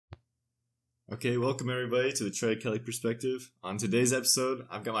Okay, welcome everybody to the Trey Kelly Perspective. On today's episode,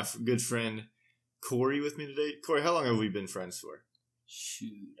 I've got my good friend Corey with me today. Corey, how long have we been friends for?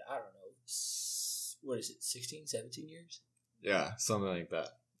 Shoot, I don't know. What is it, 16, 17 years? Yeah, something like that.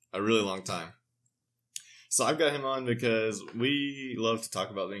 A really long time. So I've got him on because we love to talk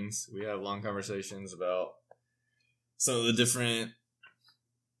about things. We have long conversations about some of the different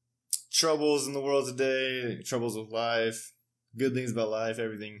troubles in the world today, troubles with life, good things about life,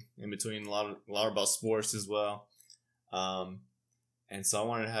 everything in between, a lot about sports as well. And so I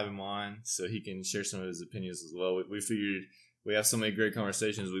wanted to have him on so he can share some of his opinions as well. We figured we have so many great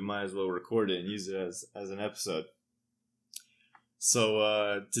conversations, we might as well record it and use it as an episode.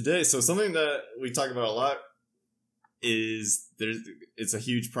 So today, something that we talk about a lot is it's a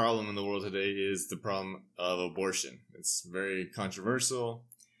huge problem in the world today is the problem of abortion. It's very controversial,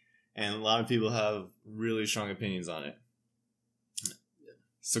 and a lot of people have really strong opinions on it.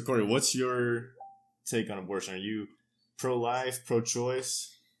 So, Corey, what's your take on abortion? Are you pro-life,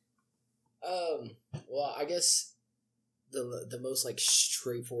 pro-choice? Well, I guess the most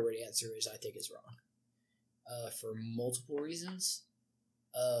straightforward answer is I think it's wrong. For multiple reasons.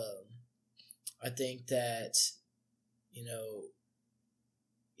 I think that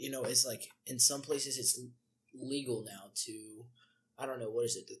it's like in some places it's legal now to, I don't know, what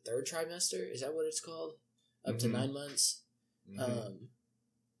is it, the third trimester? Is that what it's called? Up to 9 months. Mm-hmm.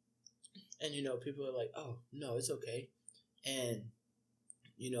 And, people are like, oh, no, it's okay. And,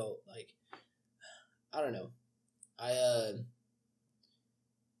 I don't know.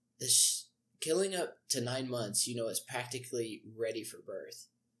 This killing up to 9 months, is practically ready for birth.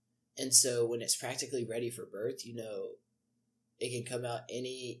 And so when it's practically ready for birth, it can come out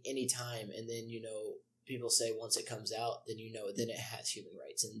any time. And then, people say once it comes out, then, then it has human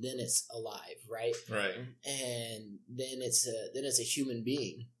rights and then it's alive, right? Right. And then it's a human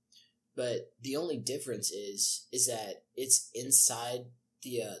being. But the only difference is that it's inside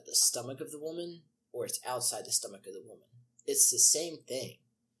the stomach of the woman or it's outside the stomach of the woman. It's the same thing.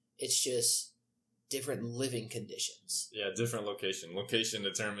 It's just different living conditions. Yeah, different location. Location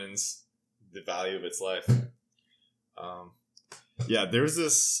determines the value of its life. Yeah, there was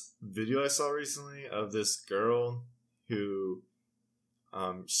this video I saw recently of this girl who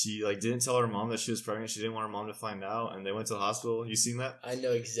she didn't tell her mom that she was pregnant. She didn't want her mom to find out, and they went to the hospital. You seen that? I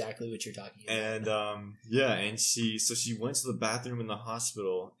know exactly what you're talking about. And and she went to the bathroom in the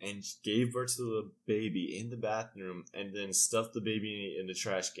hospital and gave birth to the baby in the bathroom, and then stuffed the baby in the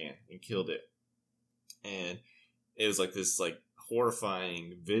trash can and killed it. And it was this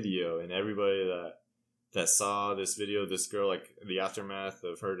horrifying video, and everybody that saw this video, this girl, the aftermath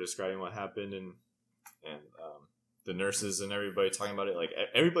of her describing what happened, and the nurses and everybody talking about it,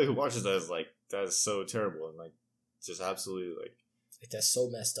 everybody who watches that is that is so terrible and just absolutely that's so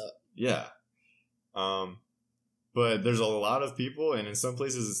messed up. Yeah. But there's a lot of people, and in some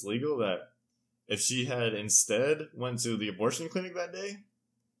places it's legal, that if she had instead went to the abortion clinic that day,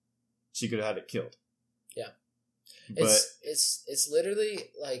 she could have had it killed. Yeah. But it's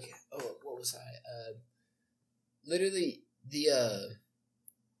literally what was I? Literally the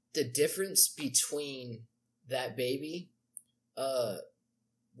difference between that baby,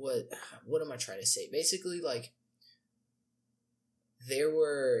 what am I trying to say? Basically, there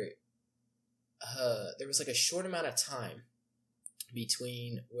was a short amount of time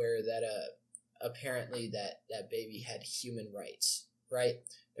between where that apparently that baby had human rights, right?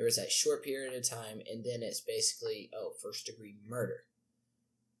 There was that short period of time, and then it's basically first degree murder.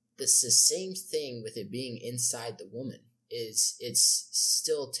 It's the same thing with it being inside the woman. It's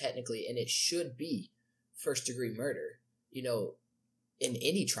still technically, and it should be, first degree murder, in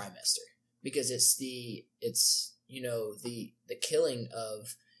any trimester, because it's the killing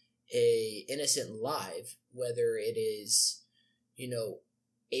of a innocent life, whether it is,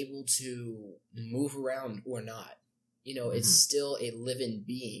 able to move around or not, it's still a living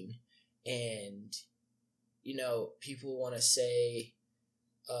being. And, people want to say,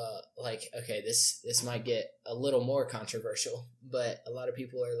 okay, this might get a little more controversial, but a lot of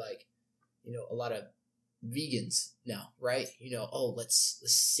people are a lot of vegans now, right? Let's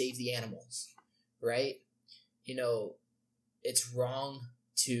save the animals, right? It's wrong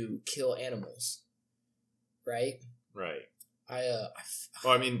to kill animals, right? Right. Well,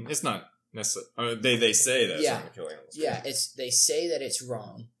 I mean, it's not necessarily. I mean, they say that it's wrong to kill animals. Yeah, they say that it's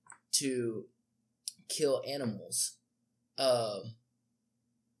wrong to kill animals.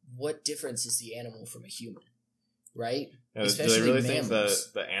 What difference is the animal from a human, right? Yeah, do they really think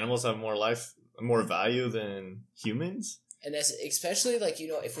that the animals have more value than humans? And that's especially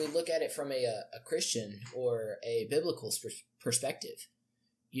if we look at it from a Christian or a biblical perspective,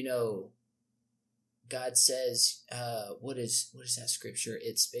 God says, what is that scripture?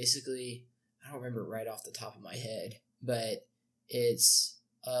 It's basically, I don't remember right off the top of my head, but it's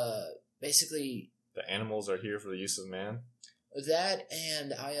basically the animals are here for the use of man. that,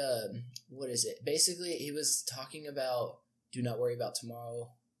 and what is it? Basically, he was talking about do not worry about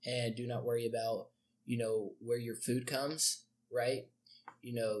tomorrow, and do not worry about where your food comes, right?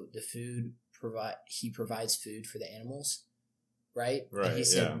 The food he provides food for the animals, right? Right. And he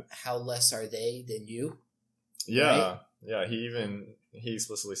said, how less are they than you? Yeah. Right? Yeah. He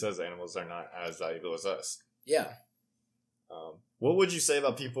explicitly says animals are not as valuable as us. Yeah. What would you say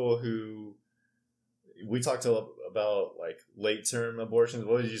about people who we talked about like late term abortions?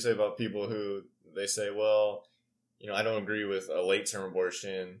 What would you say about people who they say, well, I don't agree with a late term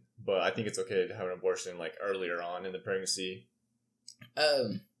abortion, but I think it's okay to have an abortion like earlier on in the pregnancy,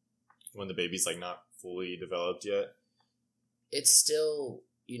 when the baby's like not fully developed yet? It's still,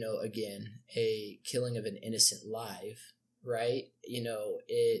 again, a killing of an innocent life, right?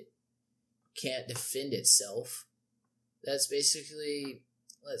 It can't defend itself. That's basically,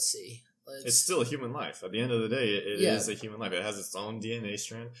 let's see. It's still a human life. At the end of the day, it is a human life. It has its own DNA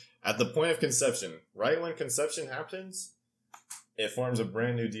strand. At the point of conception, right when conception happens, it forms a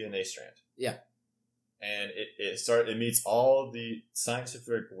brand new DNA strand. Yeah. And it meets all the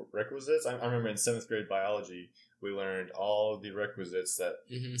scientific requisites. I remember in 7th grade biology, we learned all the requisites that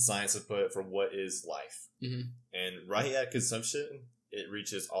science has put for what is life. Mm-hmm. And right at conception, it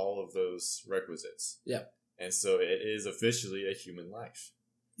reaches all of those requisites. Yeah. And so it is officially a human life.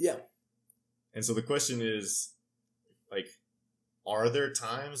 Yeah. And so the question is, like, are there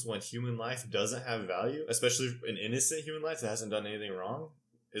times when human life doesn't have value, especially an innocent human life that hasn't done anything wrong?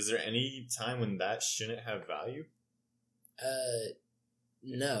 Is there any time when that shouldn't have value?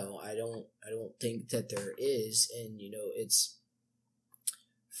 No, I don't think that there is. And, it's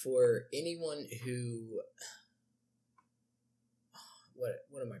for anyone who,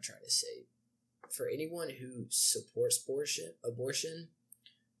 what am I trying to say? For anyone who supports abortion,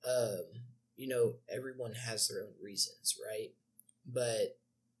 everyone has their own reasons, right? But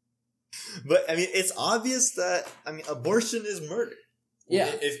I mean, it's obvious that, abortion is murder. Yeah.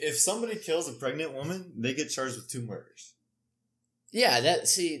 If somebody kills a pregnant woman, they get charged with 2 murders. Yeah,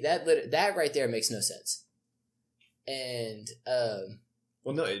 that right there makes no sense. And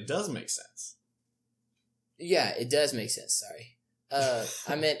well, no, it does make sense. Yeah, it does make sense. Sorry.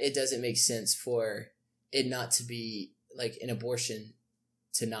 I meant it doesn't make sense for it not to be like an abortion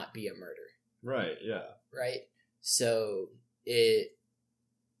to not be a murder. Right, yeah. Right? So it,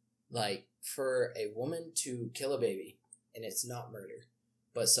 like, for a woman to kill a baby and it's not murder,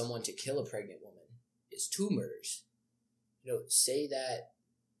 but someone to kill a pregnant woman is 2 murders. Say that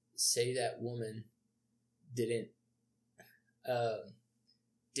woman didn't,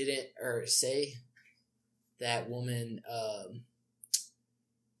 or say that woman,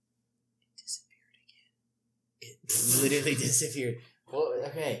 it literally disappeared. Well,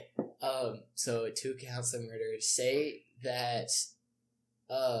 okay. So 2 counts of murder. Say that,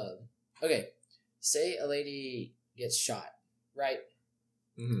 okay. Say a lady gets shot, right?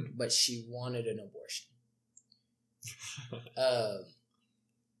 Mm-hmm. But she wanted an abortion.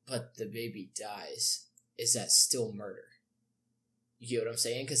 But the baby dies. Is that still murder? You get what I'm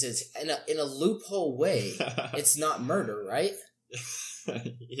saying? Because it's in a loophole way. It's not murder, right?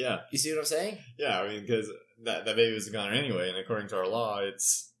 Yeah. You see what I'm saying? Yeah, because that baby was a goner anyway, and according to our law,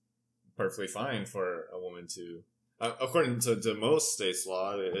 it's perfectly fine for a woman to... according to most states'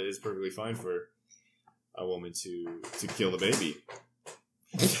 law, it is perfectly fine for a woman to kill the baby.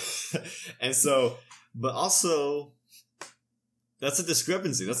 And so... But also, that's a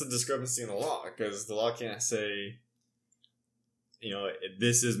discrepancy. That's a discrepancy in the law, because the law can't say,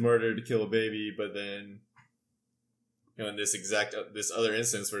 this is murder to kill a baby, but then, in this other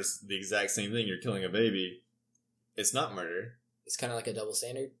instance where it's the exact same thing, you're killing a baby, it's not murder. It's kind of like a double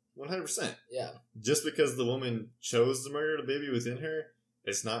standard. 100%. Yeah. Just because the woman chose to murder the baby within her,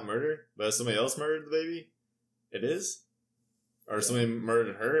 it's not murder. But if somebody else murdered the baby, it is. Or if somebody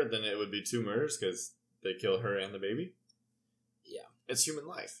murdered her, then it would be 2 murders because they kill her and the baby. Yeah. It's human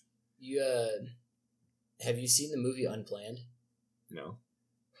life. Have you seen the movie Unplanned? No.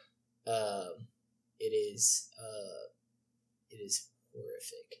 It is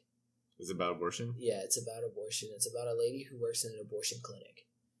horrific. Is it about abortion? Yeah, it's about abortion. It's about a lady who works in an abortion clinic.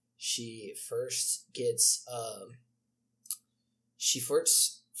 She first gets, she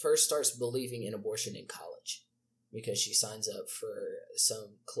first starts believing in abortion in college because she signs up for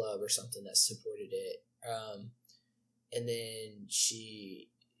some club or something that supported it. And then she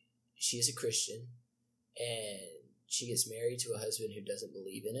is a Christian, and she gets married to a husband who doesn't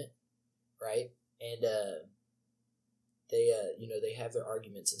believe in it, right? and they they have their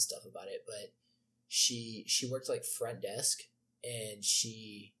arguments and stuff about it. But she worked like front desk, and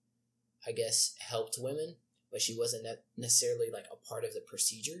she, I guess, helped women, but she wasn't necessarily like a part of the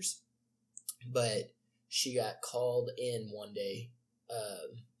procedures. But she got called in one day,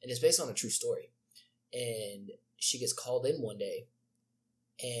 and it's based on a true story. And she gets called in one day,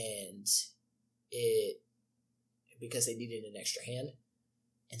 and because they needed an extra hand,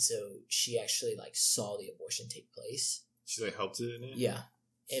 and so she actually like saw the abortion take place. She like helped it in it? Yeah.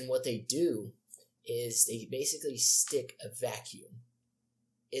 And what they do is they basically stick a vacuum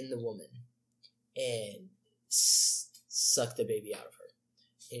in the woman and suck the baby out of her.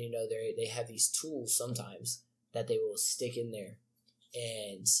 And they have these tools sometimes that they will stick in there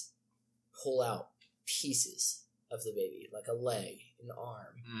and pull out pieces of the baby, like a leg, an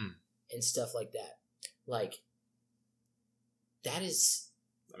arm, and stuff like that. Like, that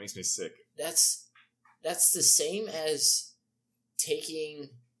makes me sick. That's the same as taking,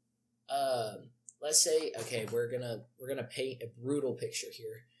 let's say, okay, we're gonna paint a brutal picture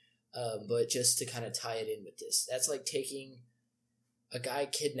here, but just to kind of tie it in with this, that's like taking a guy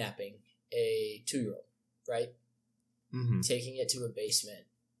kidnapping a 2-year-old, right? Mm-hmm. Taking it to a basement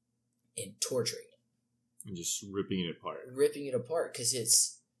and torturing it. And just ripping it apart. Ripping it apart, because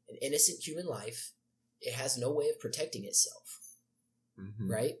it's an innocent human life. It has no way of protecting itself. Mm-hmm.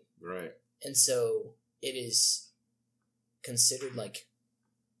 Right? Right. And so it is considered like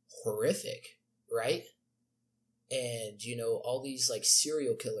horrific, right? And, all these like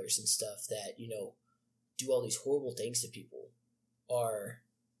serial killers and stuff that, do all these horrible things to people are,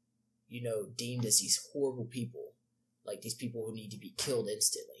 deemed as these horrible people, like these people who need to be killed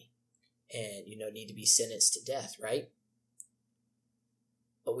instantly and, need to be sentenced to death, right?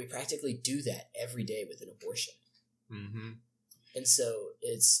 But we practically do that every day with an abortion. Mm-hmm. And so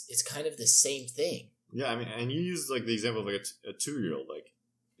it's kind of the same thing. Yeah, I mean, and you use like the example of like a 2-year-old. Like,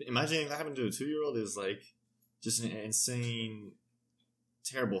 imagining that happened to a 2-year-old is like just an insane,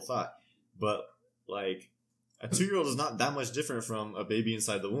 terrible thought. But like, a 2-year-old is not that much different from a baby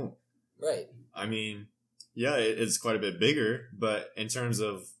inside the womb. Right. I mean, yeah, it's quite a bit bigger, but in terms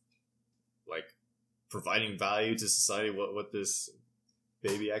of like providing value to society, what this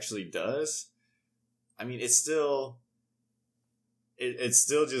baby actually does, I mean, it's still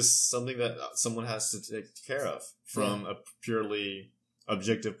just something that someone has to take care of from a purely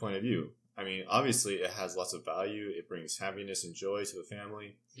objective point of view. I mean, obviously, it has lots of value. It brings happiness and joy to the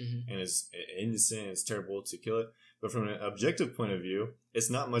family, and it's innocent. It's terrible to kill it. But from an objective point of view, it's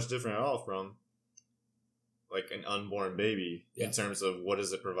not much different at all from like an unborn baby in terms of what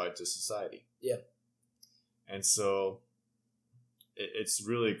does it provide to society. Yeah. And so it's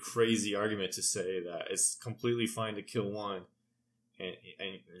really a crazy argument to say that it's completely fine to kill one and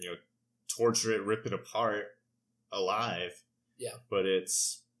torture it, rip it apart alive. Yeah. But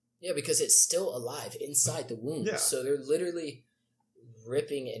it's... Yeah, because it's still alive inside the womb. Yeah. So they're literally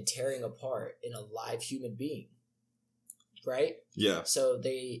ripping and tearing apart an alive human being. Right? Yeah. So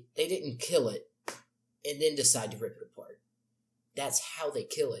they didn't kill it and then decide to rip it apart. That's how they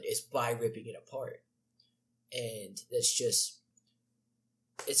kill it, is by ripping it apart. And that's just...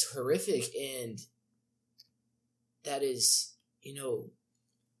 It's horrific, and that is, that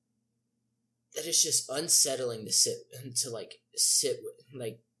is just unsettling to sit with.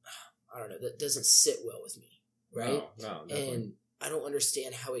 Like, I don't know, that doesn't sit well with me, right? No, definitely. And I don't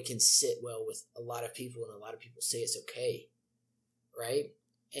understand how it can sit well with a lot of people, and a lot of people say it's okay, right?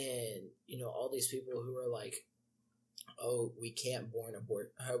 And, all these people who are like, oh, we can't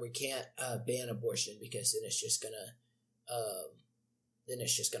ban abortion because then it's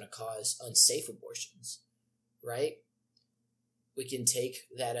just gonna cause unsafe abortions, right? We can take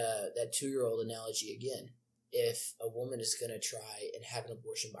that 2-year-old analogy again. If a woman is gonna try and have an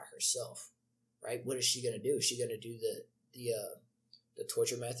abortion by herself, right? What is she gonna do? Is she gonna do the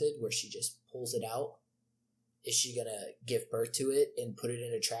torture method where she just pulls it out? Is she gonna give birth to it and put it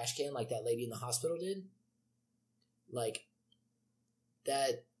in a trash can like that lady in the hospital did? Like,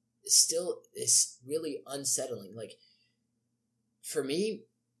 that still is really unsettling. Like, for me,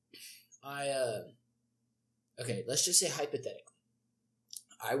 okay, let's just say hypothetically,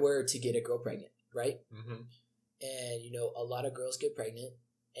 I were to get a girl pregnant, right? Mm-hmm. And, a lot of girls get pregnant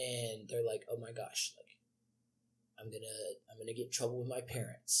and they're like, oh my gosh, like, I'm gonna get in trouble with my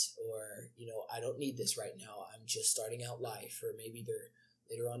parents, or, I don't need this right now. I'm just starting out life. Or maybe they're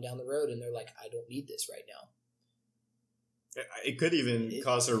later on down the road and they're like, I don't need this right now. It could even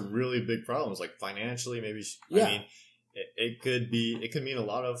cause her really big problems, like financially, maybe. I mean, it could mean a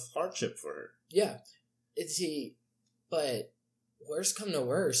lot of hardship for her. Yeah. But worst come to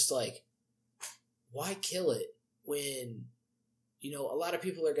worst, like, why kill it when, a lot of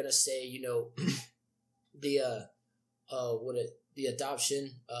people are going to say, the the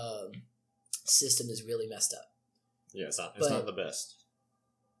adoption system is really messed up. Yeah, it's not the best.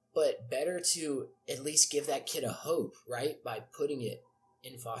 But better to at least give that kid a hope, right? By putting it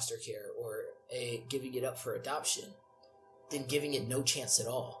in foster care or giving it up for adoption than giving it no chance at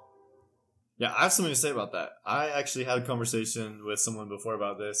all. Yeah, I have something to say about that. I actually had a conversation with someone before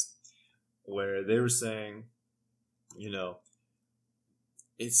about this where they were saying,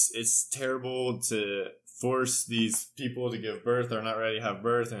 it's terrible to force these people to give birth. They're not ready to have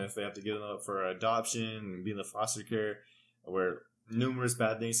birth, and if they have to give them up for adoption and be in the foster care where numerous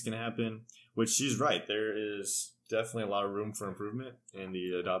bad things can happen, which she's right. There is definitely a lot of room for improvement in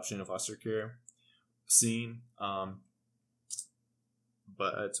the adoption and foster care scene.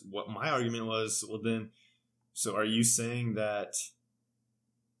 But what my argument was, well then, so are you saying that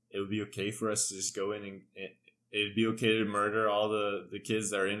it would be okay for us to just go in and it'd be okay to murder all the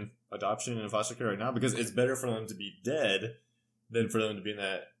kids that are in adoption and foster care right now? Because it's better for them to be dead than for them to be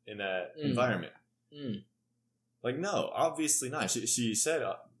in that environment. Mm. Like, no, obviously not. She said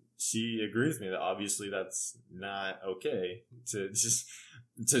she agrees with me that obviously that's not okay to just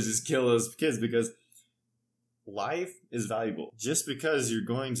kill those kids, because life is valuable. Just because you're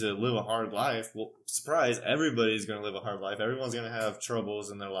going to live a hard life, well, surprise, everybody's going to live a hard life. Everyone's going to have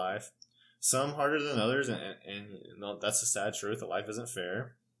troubles in their life. Some harder than others, and that's a sad truth that life isn't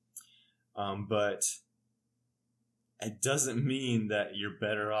fair. But it doesn't mean that you're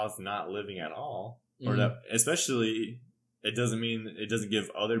better off not living at all. Or that, especially, it doesn't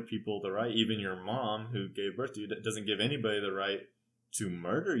give other people the right, even your mom who gave birth to you, that doesn't give anybody the right to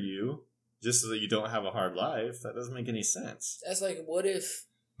murder you just so that you don't have a hard life. That doesn't make any sense. That's like, what if,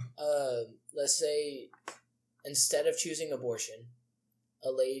 let's say, instead of choosing abortion, a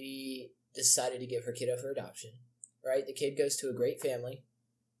lady decided to give her kid up for adoption, right? The kid goes to a great family,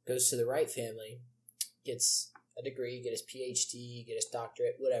 goes to the right family, gets a degree, get his PhD, get his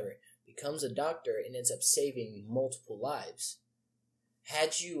doctorate, whatever, becomes a doctor and ends up saving multiple lives.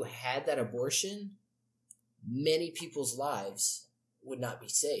 Had you had that abortion, many people's lives would not be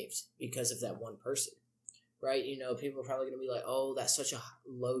saved because of that one person, right? People are probably going to be like, oh, that's such a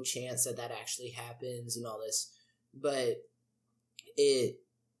low chance that actually happens and all this. But it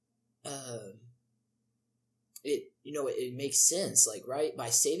makes sense, like, right? By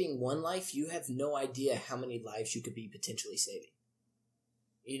saving one life, you have no idea how many lives you could be potentially saving.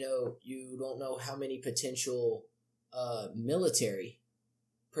 You don't know how many potential military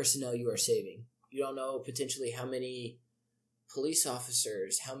personnel you are saving. You don't know potentially how many police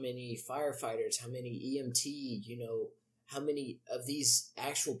officers, how many firefighters, how many EMT, how many of these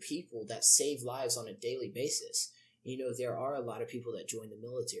actual people that save lives on a daily basis. There are a lot of people that join the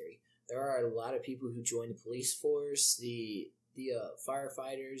military. There are a lot of people who join the police force, the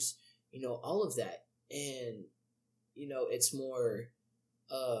firefighters, all of that. And,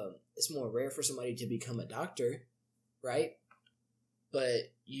 it's more rare for somebody to become a doctor, right?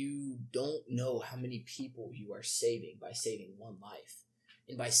 But you don't know how many people you are saving by saving one life.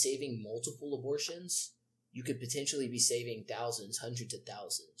 And by saving multiple abortions, you could potentially be saving thousands, hundreds of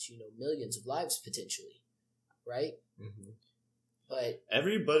thousands, millions of lives potentially, right? Mm-hmm. But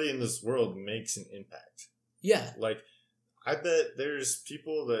everybody in this world makes an impact. Yeah. Like, I bet there's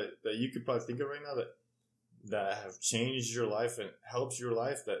people that you could probably think of right now that have changed your life and helped your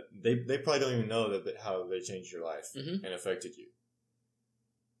life, that they probably don't even know how they changed your life and affected you.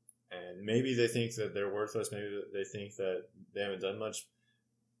 And maybe they think that they're worthless. Maybe they think that they haven't done much,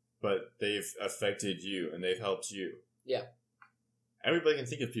 but they've affected you and they've helped you. Yeah. Everybody can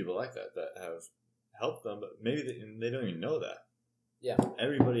think of people like that have helped them, but maybe they don't even know that. Yeah.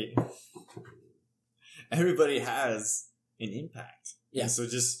 Everybody has an impact. Yeah. And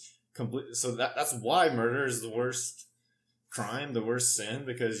so that's why murder is the worst crime, the worst sin,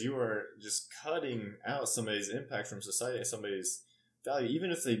 because you are just cutting out somebody's impact from society, somebody's value.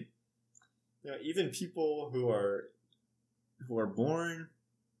 Even if they, even people who are born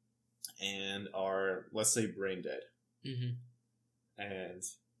and are, let's say, brain dead, and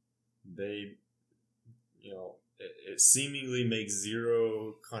they, it seemingly makes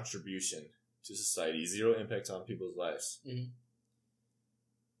zero contribution to society, zero impact on people's lives.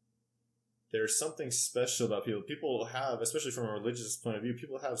 There's something special about people. People have, especially from a religious point of view,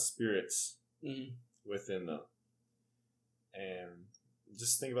 people have spirits within them. And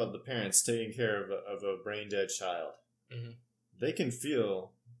just think about the parents taking care of a brain dead child. They can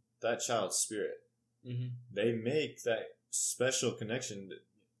feel that child's spirit. They make that special connection,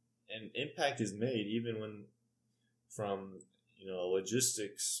 and impact is made even when from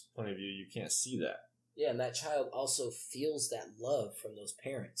logistics point of view, you can't see that. Yeah, and that child also feels that love from those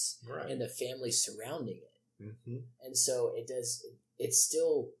parents and the family surrounding it. Mm-hmm. And so it's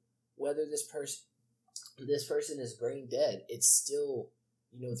still, whether this person is brain dead, it's still,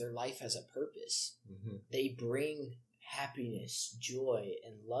 their life has a purpose. Mm-hmm. They bring happiness, joy,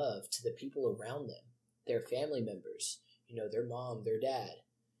 and love to the people around them, their family members, their mom, their dad,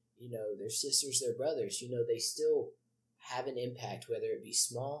 their sisters, their brothers. They still have an impact, whether it be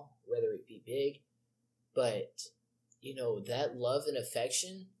small, whether it be big. But, that love and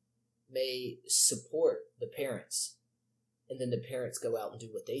affection may support the parents, and then the parents go out and do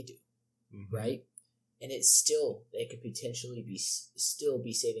what they do, mm-hmm. right? And it's still, they could potentially be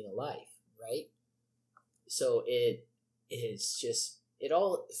saving a life, right? So it is just, it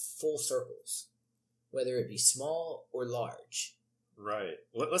all full circles, whether it be small or large. Right.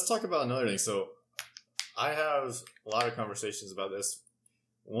 Let's talk about another thing. So I have a lot of conversations about this.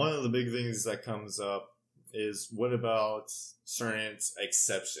 One of the big things that comes up is, what about certain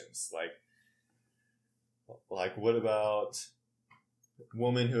exceptions? Like what about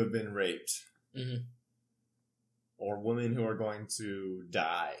women who have been raped? Mm-hmm. Or women who are going to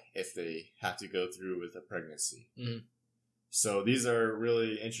die if they have to go through with a pregnancy. Mm-hmm. So these are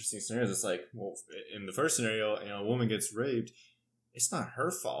really interesting scenarios. It's like, well, in the first scenario, a woman gets raped. It's not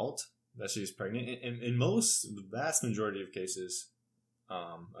her fault that she's pregnant. In the vast majority of cases,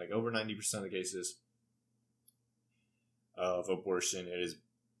 like over 90% of the cases of abortion, it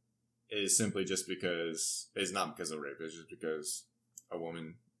is simply just because, it's not because of rape. It's just because a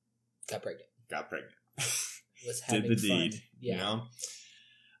woman got pregnant. Did the deed, yeah.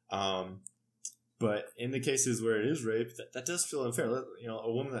 But in the cases where it is rape, that does feel unfair.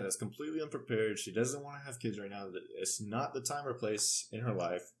 A woman that is completely unprepared, she doesn't want to have kids right now, it's not the time or place in her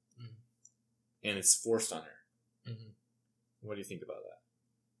life, and it's forced on her. Mm-hmm. What do you think about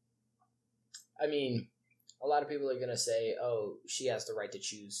that? I mean, a lot of people are going to say, oh, she has the right to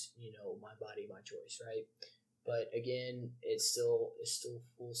choose, my body, my choice, right? But again, it's still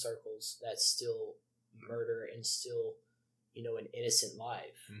full circles. That's still murder and still, an innocent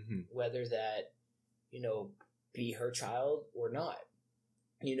life, mm-hmm. whether that, be her child or not.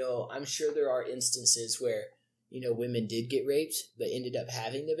 I'm sure there are instances where, women did get raped, but ended up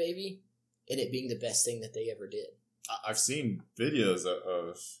having the baby and it being the best thing that they ever did. I've seen videos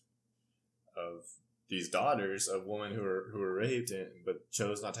of these daughters of women who were raped but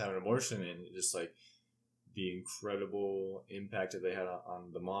chose not to have an abortion, and just like the incredible impact that they had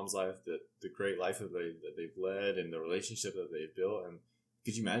on the mom's life, the great life that they've led, and the relationship that they've built. And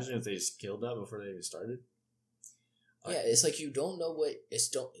could you imagine if they just killed that before they even started? Yeah, it's like you don't know what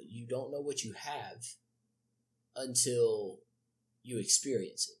you have until you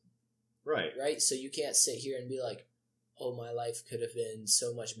experience it. Right. Right? So you can't sit here and be like, oh, my life could have been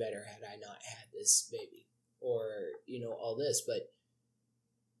so much better had I not had this baby, or, all this, but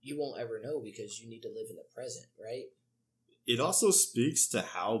you won't ever know because you need to live in the present, right? It also speaks to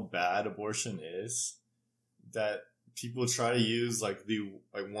how bad abortion is, that people try to use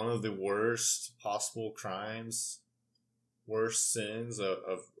one of the worst possible crimes, worst sins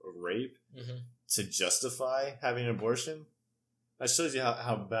of rape, mm-hmm. to justify having an abortion. That shows you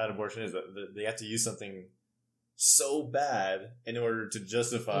how bad abortion is. That they have to use something so bad in order to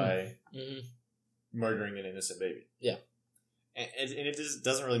justify mm-hmm. murdering an innocent baby. Yeah. And it just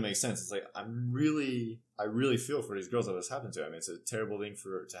doesn't really make sense. It's like, I really feel for these girls that this happened to. I mean, it's a terrible thing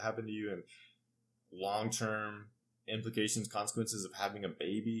to happen to you, and long-term implications, consequences of having a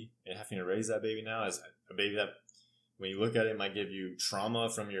baby and having to raise that baby now, as a baby that, when you look at it, might give you trauma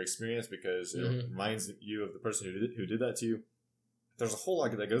from your experience because it mm-hmm. reminds you of the person who did that to you. There's a whole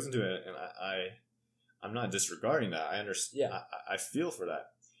lot that goes into it, and I'm not disregarding that. I understand. Yeah. I feel for that.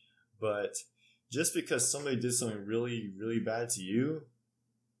 But just because somebody did something really, really bad to you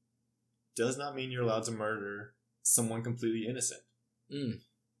does not mean you're allowed to murder someone completely innocent. Mm.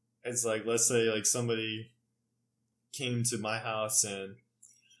 It's like, let's say like somebody came to my house and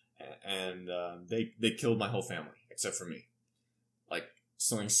they killed my whole family except for me. Like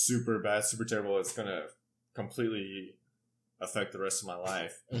something super bad, super terrible. It's going to completely affect the rest of my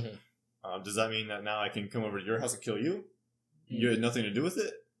life. Mm-hmm. Does that mean that now I can come over to your house and kill you? You had nothing to do with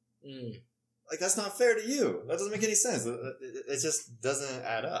it? Mm. Like, that's not fair to you. That doesn't make any sense. It just doesn't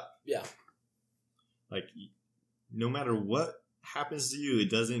add up. Yeah. Like, no matter what happens to you, it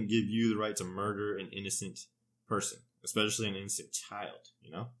doesn't give you the right to murder an innocent person, especially an innocent child,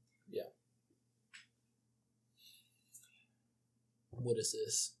 Yeah. What is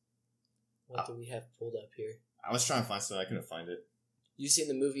this? What do we have pulled up here? I was trying to find something. I couldn't find it. You seen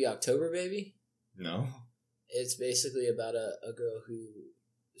the movie October Baby? No. It's basically about a girl who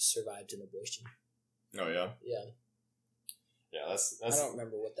survived an abortion. Oh, yeah? Yeah. Yeah, that's... I don't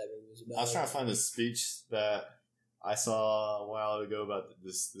remember what that movie was about. I was trying to find the speech that I saw a while ago about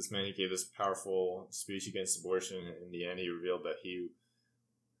this man. He gave this powerful speech against abortion, and in the end he revealed that he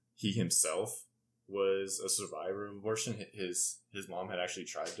himself was a survivor of abortion. His mom had actually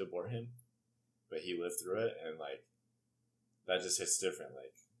tried to abort him, but he lived through it, and like that just hits different.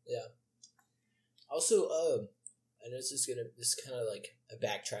 Like, yeah. Also, I know this is kind of like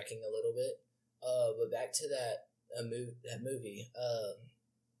backtracking a little bit, but back to that movie.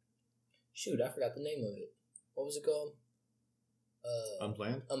 Shoot, I forgot the name of it. What was it called?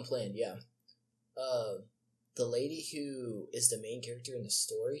 Unplanned. Unplanned, yeah. The lady who is the main character in the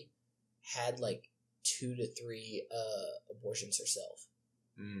story had like 2 to 3 abortions herself,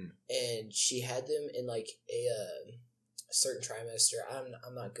 and she had them in like a certain trimester.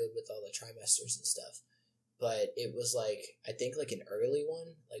 I'm not good with all the trimesters and stuff, but it was like I think like an early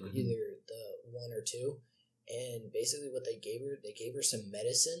one, like either the 1 or 2, and basically what they gave her some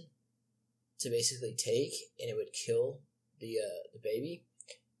medicine to basically take, and it would kill the baby,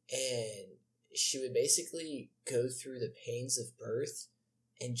 and she would basically go through the pains of birth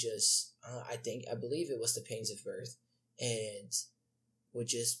and just I believe it was the pains of birth, and would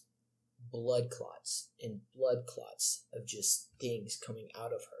just blood clots of just things coming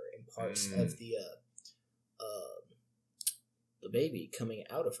out of her and parts of the baby coming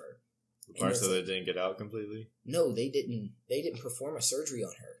out of her. The parts that didn't get out completely? No, they didn't perform a surgery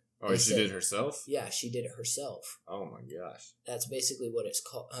on her. Oh, she did it herself? Yeah, she did it herself. Oh my gosh. That's basically what it's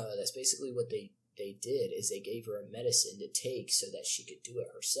called. That's basically what they did, is they gave her a medicine to take so that she could do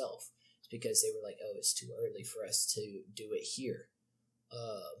it herself. It's because they were like, oh, it's too early for us to do it here.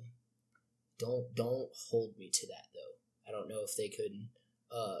 Don't hold me to that though. I don't know if they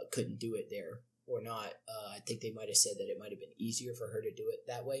couldn't do it there or not. I think they might have said that it might have been easier for her to do it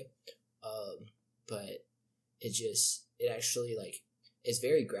that way. But it actually like, it's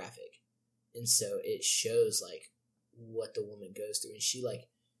very graphic, and so it shows like what the woman goes through. And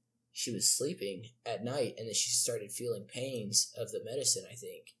she was sleeping at night, and then she started feeling pains of the medicine, I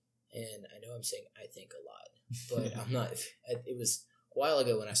think. And I know I'm saying I think a lot, but I'm not. It was a while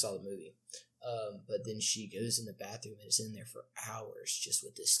ago when I saw the movie. But then she goes in the bathroom and is in there for hours just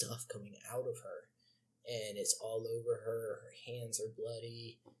with this stuff coming out of her, and it's all over her. Her hands are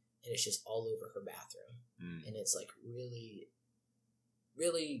bloody, and it's just all over her bathroom. And it's like really,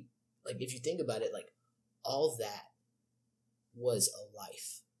 really, like if you think about it, like all that was a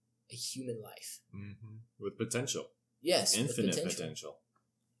life, a human life. With potential. Yes, infinite potential.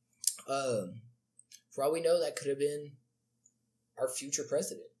 For all we know, that could have been our future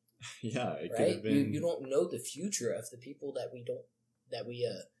president. Yeah, it right? could have been. You don't know the future of the people that we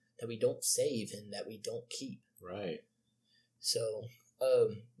don't save and that we don't keep. Right. So,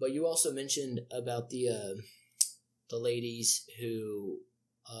 but you also mentioned about the ladies who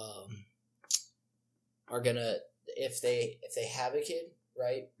are gonna, if they have a kid,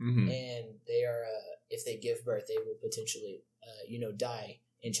 right, and they are if they give birth, they will potentially die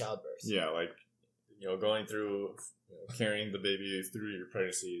in childbirth. Yeah, like going through carrying the baby through your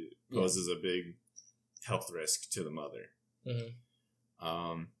pregnancy poses a big health risk to the mother.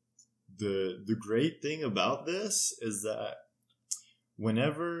 The great thing about this is that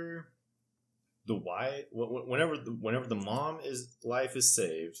whenever the mom life is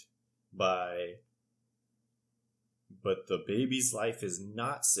saved but the baby's life is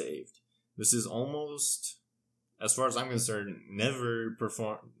not saved, this is almost, as far as I'm concerned,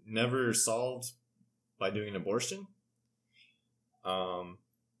 never solved by doing an abortion.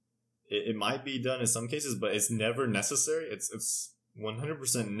 It might be done in some cases, but it's never necessary. It's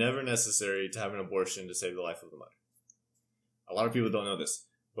 100% never necessary to have an abortion to save the life of the mother. A lot of people don't know this,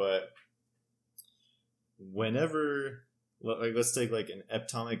 but whenever, like, let's take like an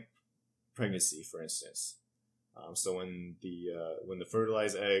ectopic pregnancy, for instance. So when the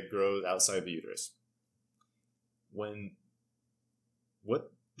fertilized egg grows outside the uterus,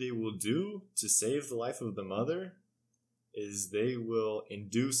 what they will do to save the life of the mother is they will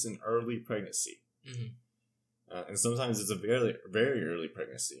induce an early pregnancy. And sometimes it's a very, very early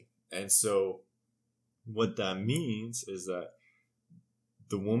pregnancy. And so what that means is that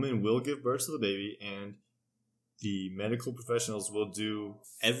the woman will give birth to the baby, and the medical professionals will do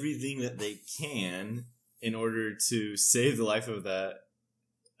everything that they can in order to save the life of that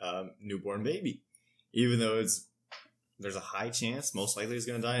newborn baby. Even though there's a high chance, most likely it's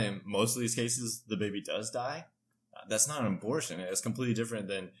going to die, and in most of these cases the baby does die. That's not an abortion. It's completely different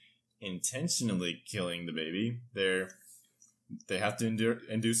than intentionally killing the baby. They have to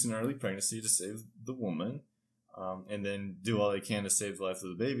induce an early pregnancy to save the woman, and then do all they can to save the life of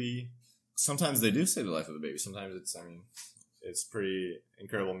the baby. Sometimes they do save the life of the baby. Sometimes it's pretty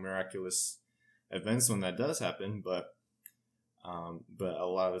incredible, miraculous events when that does happen, but a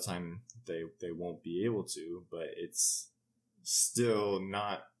lot of the time they won't be able to. But it's still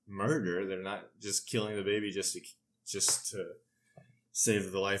not murder. They're not just killing the baby just to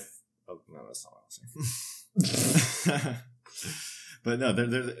save the life of. No, that's not what I'm saying. But no,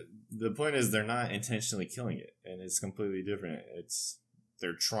 the point is they're not intentionally killing it, and it's completely different.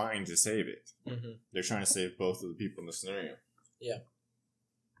 They're trying to save it. Mm-hmm. They're trying to save both of the people in the scenario. Yeah.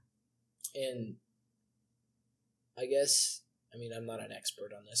 And I guess, I mean, I'm not an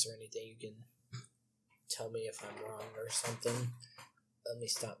expert on this or anything. You can tell me if I'm wrong or something. Let me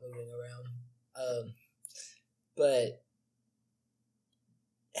stop moving around. But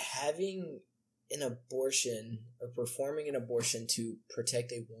having an abortion or performing an abortion to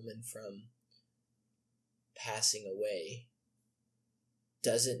protect a woman from passing away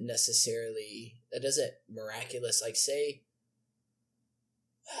doesn't miraculous, like, say,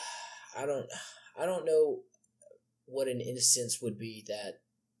 I don't know what an instance would be that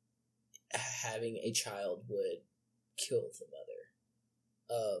having a child would kill the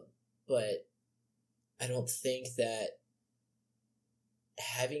mother. But I don't think that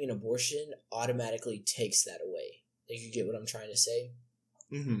having an abortion automatically takes that away. Like, you get what I'm trying to say?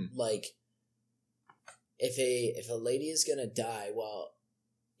 Mm-hmm. Like, if a lady is gonna die while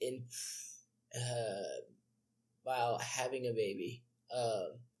having a baby,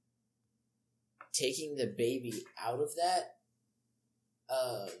 taking the baby out of that,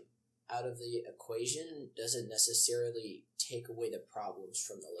 out of the equation doesn't necessarily take away the problems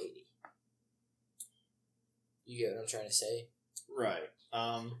from the lady. You get what I'm trying to say? Right.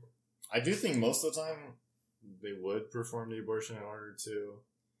 I do think most of the time they would perform the abortion in order to,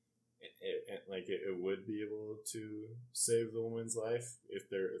 it would be able to save the woman's life if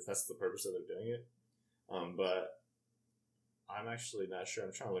that's the purpose that they're doing it. But I'm actually not sure.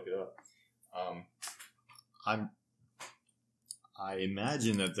 I'm trying to look it up. I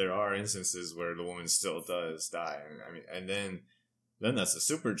imagine that there are instances where the woman still does die. I mean, and then that's a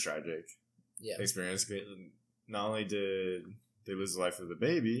super tragic experience. Not only did they lose the life of the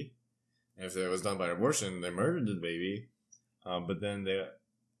baby, and if it was done by abortion, they murdered the baby. But then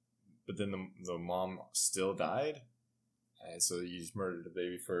the mom still died, and so you just murdered the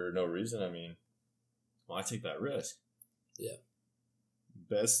baby for no reason. I mean, why take that risk? Yeah.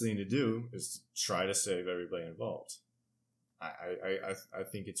 Best thing to do is to try to save everybody involved. I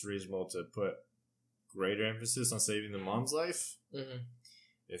think it's reasonable to put greater emphasis on saving the mom's life. Mm-hmm.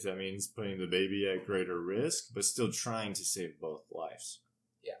 If that means putting the baby at greater risk, but still trying to save both lives.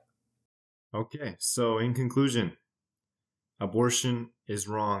 Yeah. Okay, so in conclusion, abortion is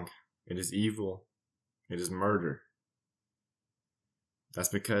wrong. It is evil. It is murder. That's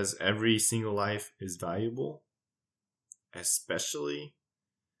because every single life is valuable, especially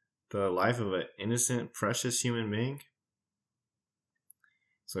the life of an innocent, precious human being.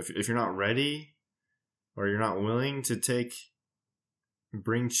 So if you're not ready or you're not willing to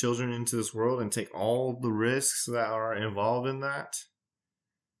bring children into this world and take all the risks that are involved in that,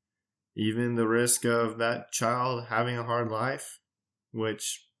 even the risk of that child having a hard life,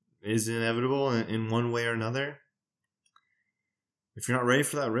 which is inevitable in one way or another, if you're not ready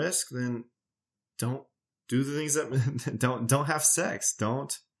for that risk, then don't do the things that don't have sex.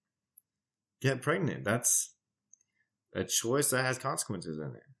 Don't get pregnant. That's a choice that has consequences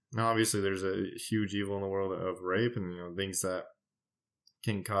in it. Now, obviously, there's a huge evil in the world of rape and things that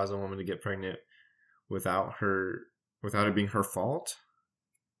can cause a woman to get pregnant without it being her fault.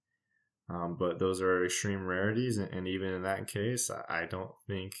 But those are extreme rarities, and even in that case, I don't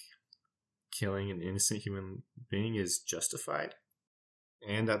think killing an innocent human being is justified.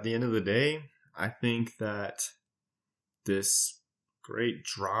 And at the end of the day, I think that this great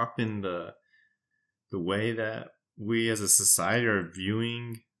drop in the way that we as a society are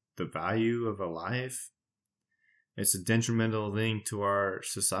viewing the value of a life, it's a detrimental thing to our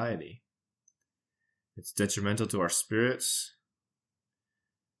society. It's detrimental to our spirits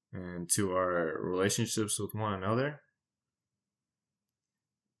and to our relationships with one another.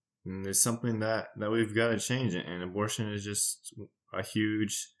 And it's something that we've got to change. And abortion is just a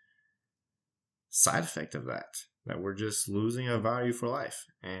huge side effect of that we're just losing a value for life.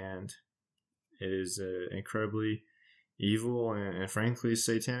 And it is an incredibly evil and frankly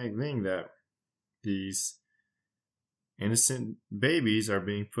satanic thing that these innocent babies are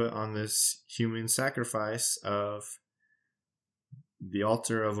being put on this human sacrifice of the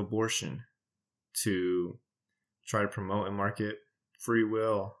altar of abortion to try to promote and market free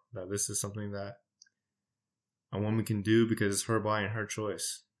will, that this is something that a woman can do because it's her body and her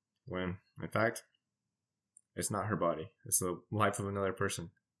choice. When, in fact, it's not her body. It's the life of another person.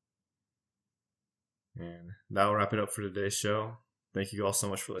 And that will wrap it up for today's show. Thank you all so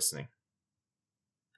much for listening.